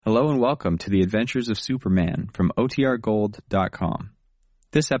Hello and welcome to the Adventures of Superman from OTRGold.com.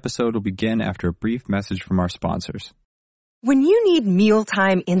 This episode will begin after a brief message from our sponsors. When you need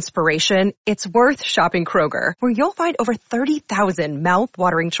mealtime inspiration, it's worth shopping Kroger, where you'll find over 30,000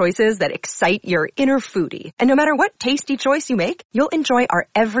 mouth-watering choices that excite your inner foodie. And no matter what tasty choice you make, you'll enjoy our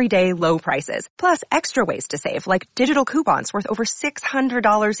everyday low prices, plus extra ways to save, like digital coupons worth over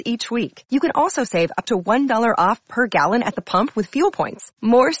 $600 each week. You can also save up to $1 off per gallon at the pump with fuel points.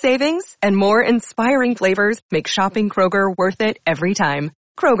 More savings and more inspiring flavors make shopping Kroger worth it every time.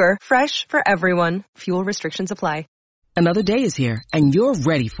 Kroger, fresh for everyone. Fuel restrictions apply. Another day is here, and you're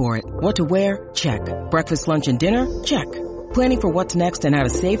ready for it. What to wear? Check. Breakfast, lunch, and dinner? Check. Planning for what's next and how to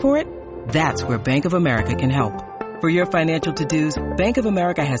save for it? That's where Bank of America can help. For your financial to-dos, Bank of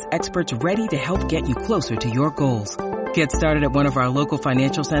America has experts ready to help get you closer to your goals. Get started at one of our local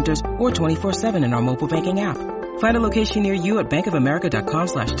financial centers or 24/7 in our mobile banking app. Find a location near you at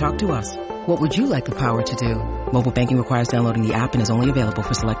bankofamerica.com/talktous. What would you like the power to do? Mobile banking requires downloading the app and is only available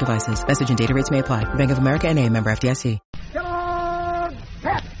for select devices. Message and data rates may apply. Bank of America N.A., member FDIC. Kellogg's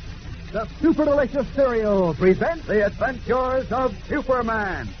Pep, the super delicious cereal, presents the adventures of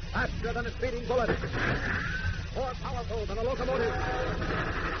Superman. Faster than a speeding bullet, more powerful than a locomotive,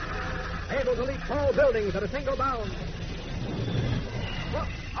 able to leap tall buildings at a single bound. Look,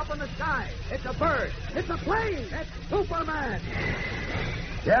 up in the sky, it's a bird, it's a plane, it's Superman.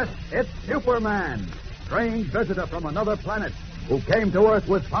 Yes, it's Superman, strange visitor from another planet who came to Earth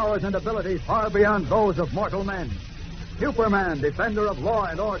with powers and abilities far beyond those of mortal men. Superman, defender of law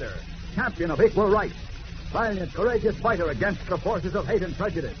and order, champion of equal rights, valiant, courageous fighter against the forces of hate and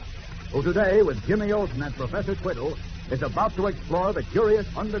prejudice, who today, with Jimmy Olsen and Professor Twiddle, is about to explore the curious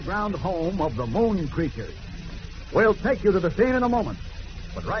underground home of the moon creatures. We'll take you to the scene in a moment.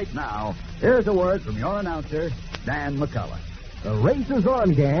 But right now, here's a word from your announcer, Dan McCullough. The race is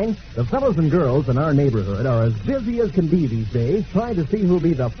on, gang. The fellows and girls in our neighborhood are as busy as can be these days, trying to see who'll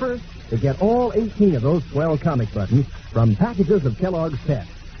be the first to get all 18 of those swell comic buttons from packages of Kellogg's Pep.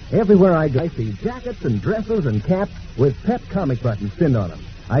 Everywhere I go, I see jackets and dresses and caps with Pep comic buttons pinned on them.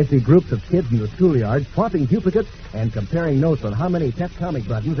 I see groups of kids in the schoolyard swapping duplicates and comparing notes on how many Pep comic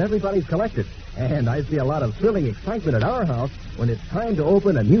buttons everybody's collected. And I see a lot of thrilling excitement at our house when it's time to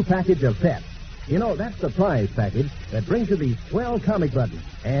open a new package of Pep. You know, that's the prize package that brings you these swell comic buttons.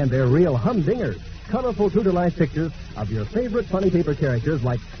 And they're real humdingers. Colorful, true-to-life pictures of your favorite funny paper characters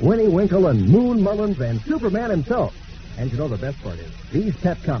like Winnie Winkle and Moon Mullins and Superman himself. And you know the best part is, these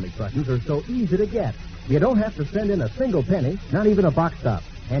Pep comic buttons are so easy to get. You don't have to send in a single penny, not even a box stop.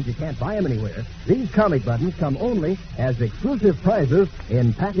 And you can't buy them anywhere. These comic buttons come only as exclusive prizes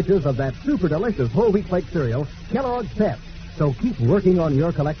in packages of that super delicious whole wheat flake cereal, Kellogg's Pep. So keep working on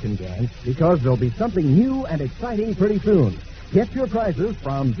your collection, gang, because there'll be something new and exciting pretty soon. Get your prizes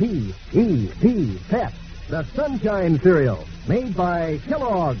from P.E.P. Pep, the Sunshine Cereal, made by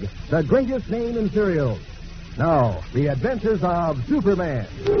Kellogg, the greatest name in cereals. Now, the adventures of Superman.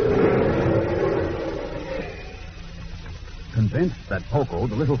 Convinced that Poco,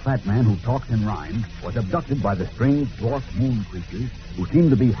 the little fat man who talks in rhyme, was abducted by the strange dwarf moon creatures who seemed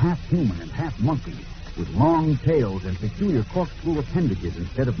to be half human and half monkey, with long tails and peculiar corkscrew appendages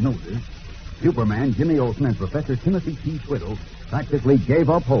instead of noses, Superman, Jimmy Olsen, and Professor Timothy T. Twiddle practically gave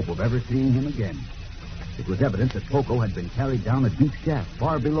up hope of ever seeing him again. It was evident that Poco had been carried down a deep shaft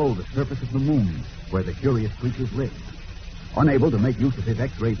far below the surface of the moon, where the curious creatures lived. Unable to make use of his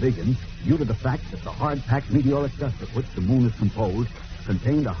X-ray vision, due to the fact that the hard-packed meteoric dust of which the moon is composed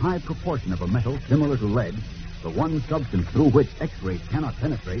contained a high proportion of a metal similar to lead, the one substance through which X-rays cannot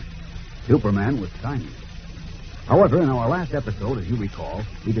penetrate, Superman was stymied. However, in our last episode, as you recall,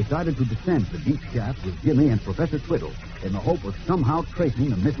 he decided to descend the deep shaft with Jimmy and Professor Twiddle in the hope of somehow tracing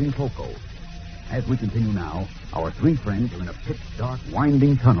the missing Poco. As we continue now, our three friends are in a pitch-dark,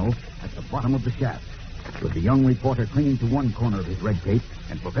 winding tunnel at the bottom of the shaft. With the young reporter clinging to one corner of his red cape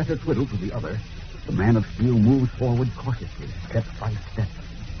and Professor Twiddle to the other, the man of steel moves forward cautiously, step by step.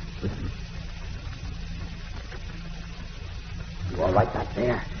 Listen. You all right back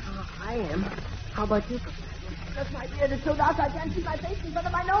there? I am. How about you, Professor? That's my beard is so dark I can't see my face in front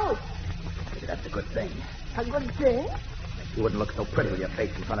of my nose. Maybe that's a good thing. A good thing? You wouldn't look so pretty with your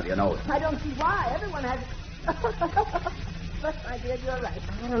face in front of your nose. I don't see why. Everyone has... But, my dear, you're right.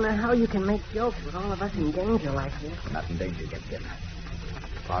 I don't know how you can make jokes with all of us in danger like this. We're not in danger yet, Jim.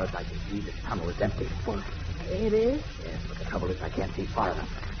 As far as I can see, this tunnel is empty. What? It is? Yes, but the trouble is I can't see far enough.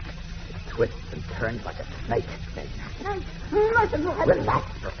 It twists and turns like a snake. Merciful heavens.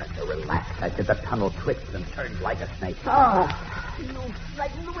 Relax, Professor, relax. I said the tunnel twists and turns like a snake. Oh, You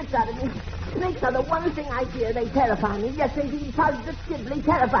frighten the wits out of me. Snakes are the one thing I fear. They terrify me. Yes, they do positively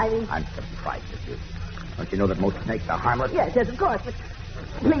terrify me. I'm surprised at you. Don't you know that most snakes are harmless? Yes, of course, but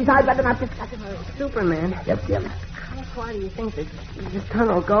please, I'd rather not discuss it. Superman, Yes, Jim. how far do you think this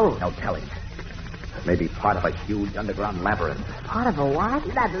tunnel goes? No telling. Maybe part of a huge underground labyrinth. Part of a what?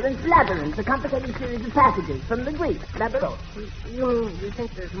 Labyrinth, a complicated series of passages from the Greek. Labyrinth. You mean you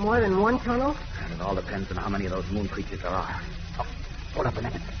think there's more than one tunnel? And it all depends on how many of those moon creatures there are. Oh, hold up a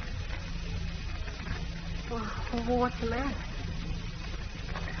minute. Well, what's the matter?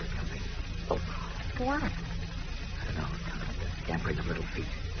 What? I don't know. Scampering of little feet.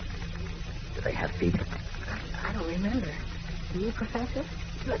 Do they have feet? I don't remember. Do you, Professor?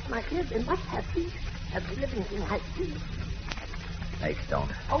 Bless my ears, they must have feet. Every living thing has feet. Snakes don't.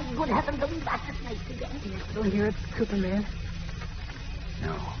 Oh, good heavens, are we back to snakes again? Do you still hear it, Superman?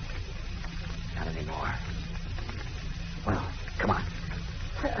 No. Not anymore. Well, come on.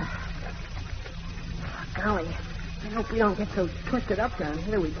 Golly, I hope we don't get so twisted up down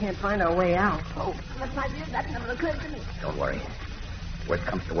here we can't find our way out. Oh, bless my ears, that never occurred to me. Don't worry. Worst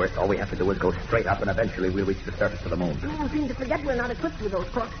comes to worst, all we have to do is go straight up, and eventually we'll reach the surface of the moon. You seem to forget we're not equipped with those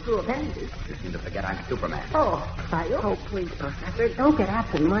corkscrew appendages. You seem to forget I'm Superman. Oh, are you? Oh, please, Professor, don't get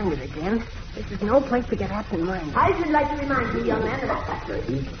absent-minded again. This is no place to get absent-minded. I should like to remind you, young man, that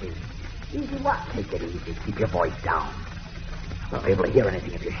Professor, easy. easy what? Take it easy. Keep your voice down. We'll be able to hear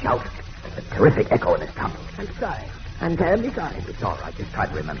anything if you shout. There's a terrific echo in this tunnel. I'm sorry. I'm terribly sorry. It's all right. Just try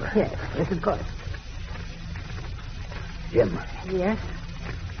to remember. Yes, of course. Jim, Yes?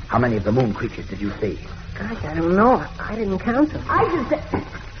 how many of the moon creatures did you see? Gosh, I don't know. I didn't count them.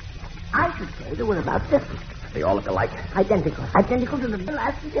 I should say there were about 50. They all look alike. Identical to the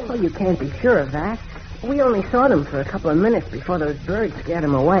last thing. Well, you can't be sure of that. We only saw them for a couple of minutes before those birds scared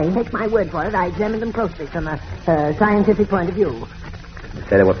them away. Take my word for it, I examined them closely from a scientific point of view. You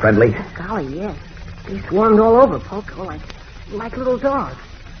say they were friendly? Golly, yes. They swarmed all over, Poco, like little dogs.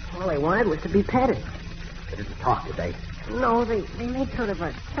 All they wanted was to be petted. They didn't talk, did they? No, they made sort of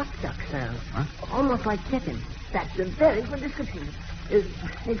a chuck-chuck sound. Huh? Almost like chickens. That's a very good description.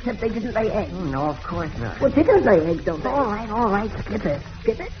 Except they didn't lay eggs. Oh, no, of course not. Well, chickens lay eggs, don't they? All right, skip it.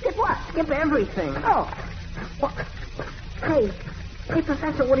 Skip it? Skip what? Skip everything. Oh. What? Hey,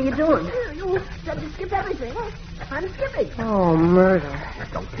 Professor, what are you doing? You said to skip everything. I'm skipping. Oh, murder.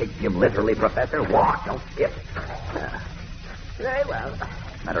 Don't take Jim literally, Professor. Walk, don't skip. Very well.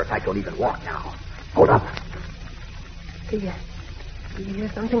 Matter of fact, don't even walk now. Hold up. Did you hear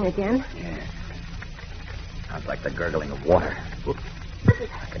something again? Yes. Sounds like the gurgling of water. Oops.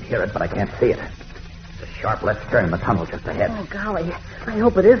 I can hear it, but I can't see it. There's a sharp left turn in the tunnel just ahead. Oh, golly. I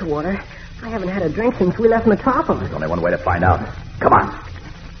hope it is water. I haven't had a drink since we left Metropolis. There's only one way to find out. Come on.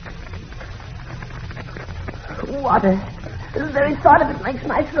 Water. The very thought of it makes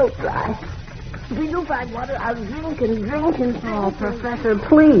my throat dry. If we do find water, I'll drink and drink and drink. Oh, Professor,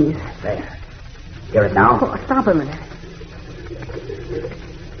 please. There. Hear it now? Oh, stop a minute.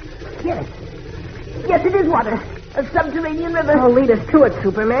 Yes. Yes, it is water. A subterranean river. Oh, lead us to it,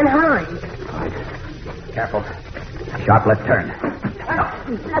 Superman. Hurry. Careful. Sharp left turn.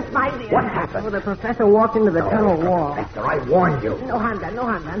 That's my dear. What happened? Oh, the professor walked into the tunnel wall. Professor, I warned you. No harm done, no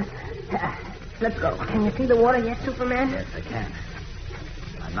harm done. Let's go. Can you see the water yet, Superman? Yes, I can.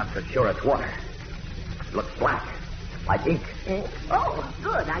 I'm not so sure it's water. It looks black. Like ink. Oh,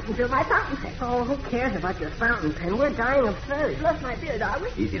 good. I can fill my fountain pen. Oh, who cares about your fountain pen? We're dying of thirst. Bless my beard, are we?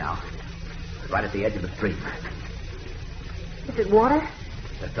 Easy now. Right at the edge of the stream. Is it water?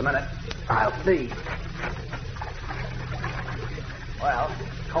 Just a minute. I'll see. Well,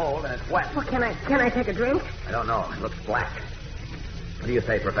 it's cold and it's wet. Well, can I take a drink? I don't know. It looks black. What do you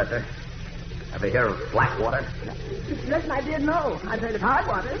say, Professor? Ever hear of black water? Bless my beard, no. I've heard of hard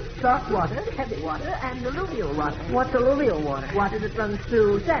water, soft water, heavy water, and alluvial water. What's alluvial water? Water that runs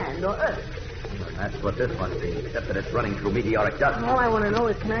through sand or earth. That's what this must be, except that it's running through meteoric dust. All I want to know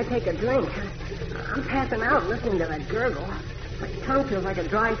is, can I take a drink? I'm passing out listening to that gurgle. My tongue feels like a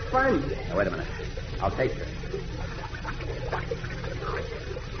dry sponge. Now, wait a minute. I'll taste it.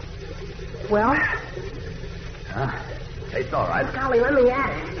 Well? Tastes all right. Golly, let me at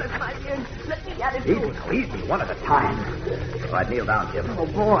it. Bless my beard. Let me at it, Easy, too. now, easy. One at a time. All right, kneel down, Jim. Oh,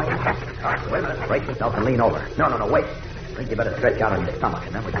 boy. All right, wait a minute. Brace yourself and lean over. No, wait. I think you better stretch out on your stomach,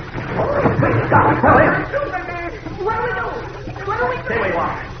 and then we can... Stop! Tell him! Superman, what do we do? What do we do? Stay where you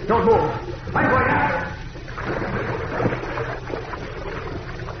are. Don't move. I'm going out.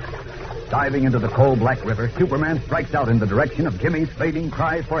 Diving into the cold black river, Superman strikes out in the direction of Jimmy's fading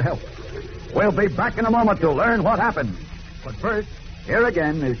cries for help. We'll be back in a moment to learn what happened. But first, here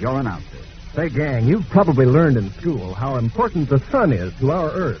again is your announcer. Say, gang, you've probably learned in school how important the sun is to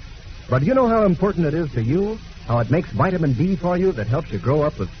our Earth. But do you know how important it is to you? How it makes vitamin D for you that helps you grow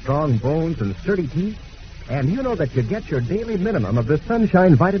up with strong bones and sturdy teeth? And you know that you get your daily minimum of this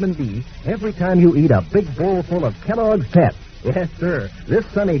sunshine vitamin D every time you eat a big bowl full of Kellogg's Pep. Yes, sir. This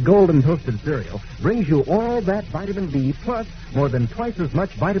sunny golden toasted cereal brings you all that vitamin D plus more than twice as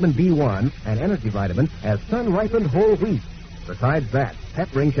much vitamin B1 and energy vitamin as sun-ripened whole wheat. Besides that,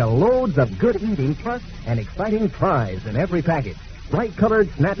 Pep brings you loads of good eating plus an exciting prize in every package. Bright-colored,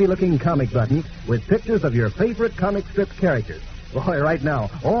 snappy-looking comic buttons with pictures of your favorite comic strip characters. Boy, right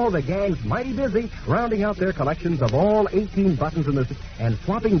now, all the gang's mighty busy rounding out their collections of all 18 buttons in this and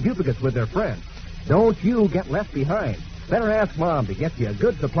swapping duplicates with their friends. Don't you get left behind. Better ask Mom to get you a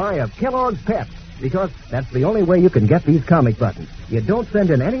good supply of Kellogg's Pep, because that's the only way you can get these comic buttons. You don't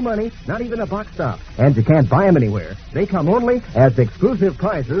send in any money, not even a box stop, and you can't buy them anywhere. They come only as exclusive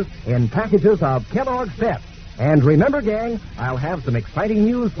prizes in packages of Kellogg's Pep. And remember, gang, I'll have some exciting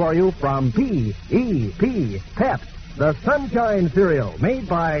news for you from P.E.P. Pep, the Sunshine Cereal made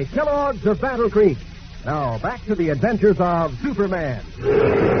by Kellogg's of Battle Creek. Now, back to the adventures of Superman.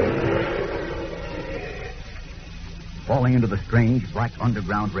 Falling into the strange, black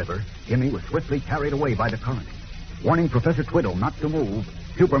underground river, Jimmy was swiftly carried away by the current. Warning Professor Twiddle not to move,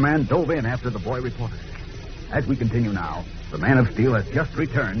 Superman dove in after the boy reporter. As we continue now, the Man of Steel has just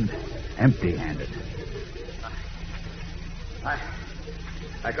returned, empty-handed.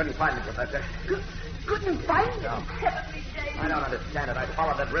 I couldn't find him, Professor. Couldn't find him? No. Heavenly days. I don't understand it. I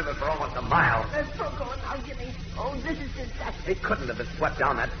followed that river for almost a mile. Let's go going now, Jimmy. Oh, this is disaster. He couldn't have been swept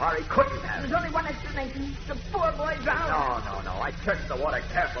down that far. He couldn't have. There's only one explanation. The poor boy drowned. No. I searched the water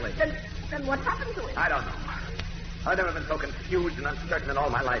carefully. Then what happened to him? I don't know. I've never been so confused and uncertain in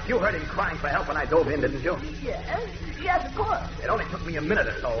all my life. You heard him crying for help when I dove in, didn't you? Yes, of course. It only took me a minute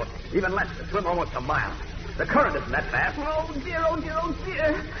or so, even less, to swim almost a mile. The current isn't that fast. Oh, dear.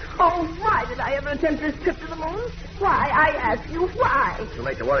 Oh, why did I ever attempt this trip to the moon? Why? I ask you, why? It's too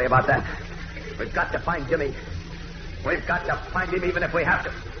late to worry about that. We've got to find Jimmy. We've got to find him even if we have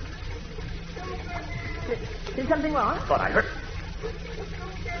to. Is something wrong? I thought I heard.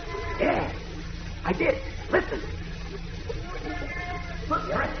 Yeah, I did. Listen. Look,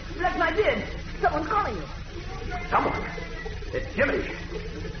 yes, I did. Someone's calling you. Someone. It's Jimmy.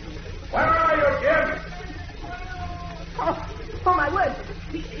 Where are you, Jim? Oh, my word.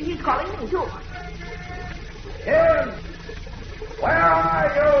 He's calling me, too. Jim! Where are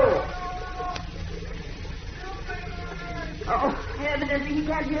you? Oh, evidently he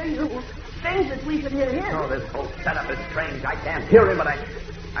can't hear you. Strange that we should hear him. Oh, this whole setup is strange. I can't hear him, but I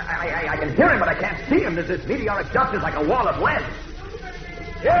can hear him, but I can't see him. There's this meteoric dust is like a wall of lead.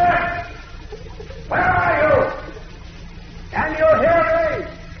 Jim! Where are you? Can you hear me?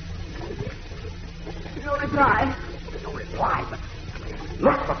 No reply. No reply, but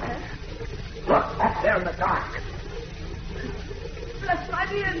look, Professor. Look, back there in the dark. Bless my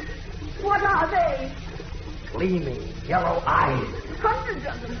beard. What are they? Gleaming yellow eyes. Hundreds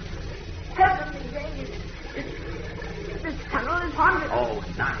of them. Heavenly days. This tunnel is haunted. Oh,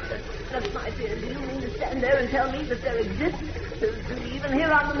 nonsense. Bless my beard. Do you mean to stand there and tell me that there exists, even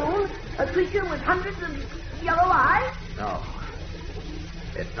here on the moon, a creature with hundreds of yellow eyes? No.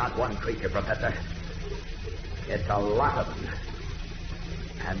 It's not one creature, Professor. It's a lot of them.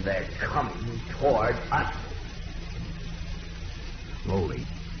 And they're coming toward us. Slowly,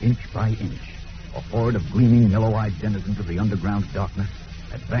 inch by inch, a horde of gleaming, yellow-eyed denizens of the underground darkness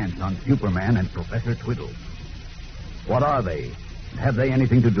advance on Superman and Professor Twiddle. What are they? And have they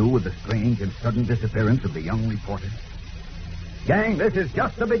anything to do with the strange and sudden disappearance of the young reporter? Gang, this is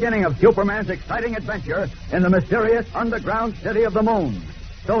just the beginning of Superman's exciting adventure in the mysterious underground city of the moon.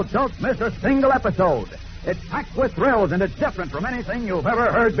 So don't miss a single episode. It's packed with thrills, and it's different from anything you've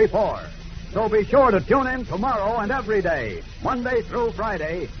ever heard before. So be sure to tune in tomorrow and every day, Monday through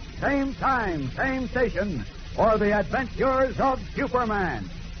Friday, same time, same station, for the adventures of Superman.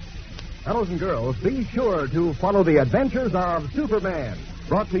 Fellows and girls, be sure to follow the adventures of Superman.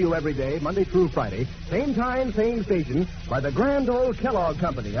 Brought to you every day, Monday through Friday, same time, same station, by the grand old Kellogg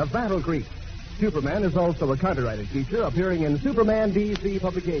Company of Battle Creek. Superman is also a copyrighted feature appearing in Superman DC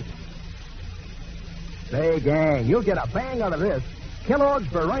publications. Say, gang, you'll get a bang out of this. Kellogg's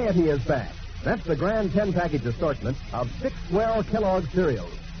Variety is back. That's the grand 10-package assortment of 6 swell Kellogg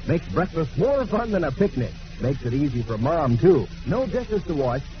cereals. Makes breakfast more fun than a picnic. Makes it easy for Mom, too. No dishes to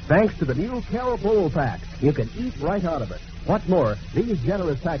wash, thanks to the new Kel Bowl Pack. You can eat right out of it. What's more, these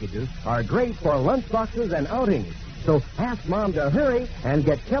generous packages are great for lunchboxes and outings. So ask Mom to hurry and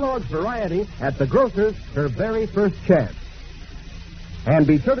get Kellogg's Variety at the grocer's her very first chance. And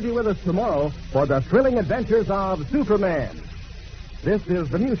be sure to be with us tomorrow for the thrilling adventures of Superman. This is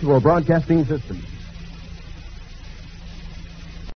the Mutual Broadcasting System.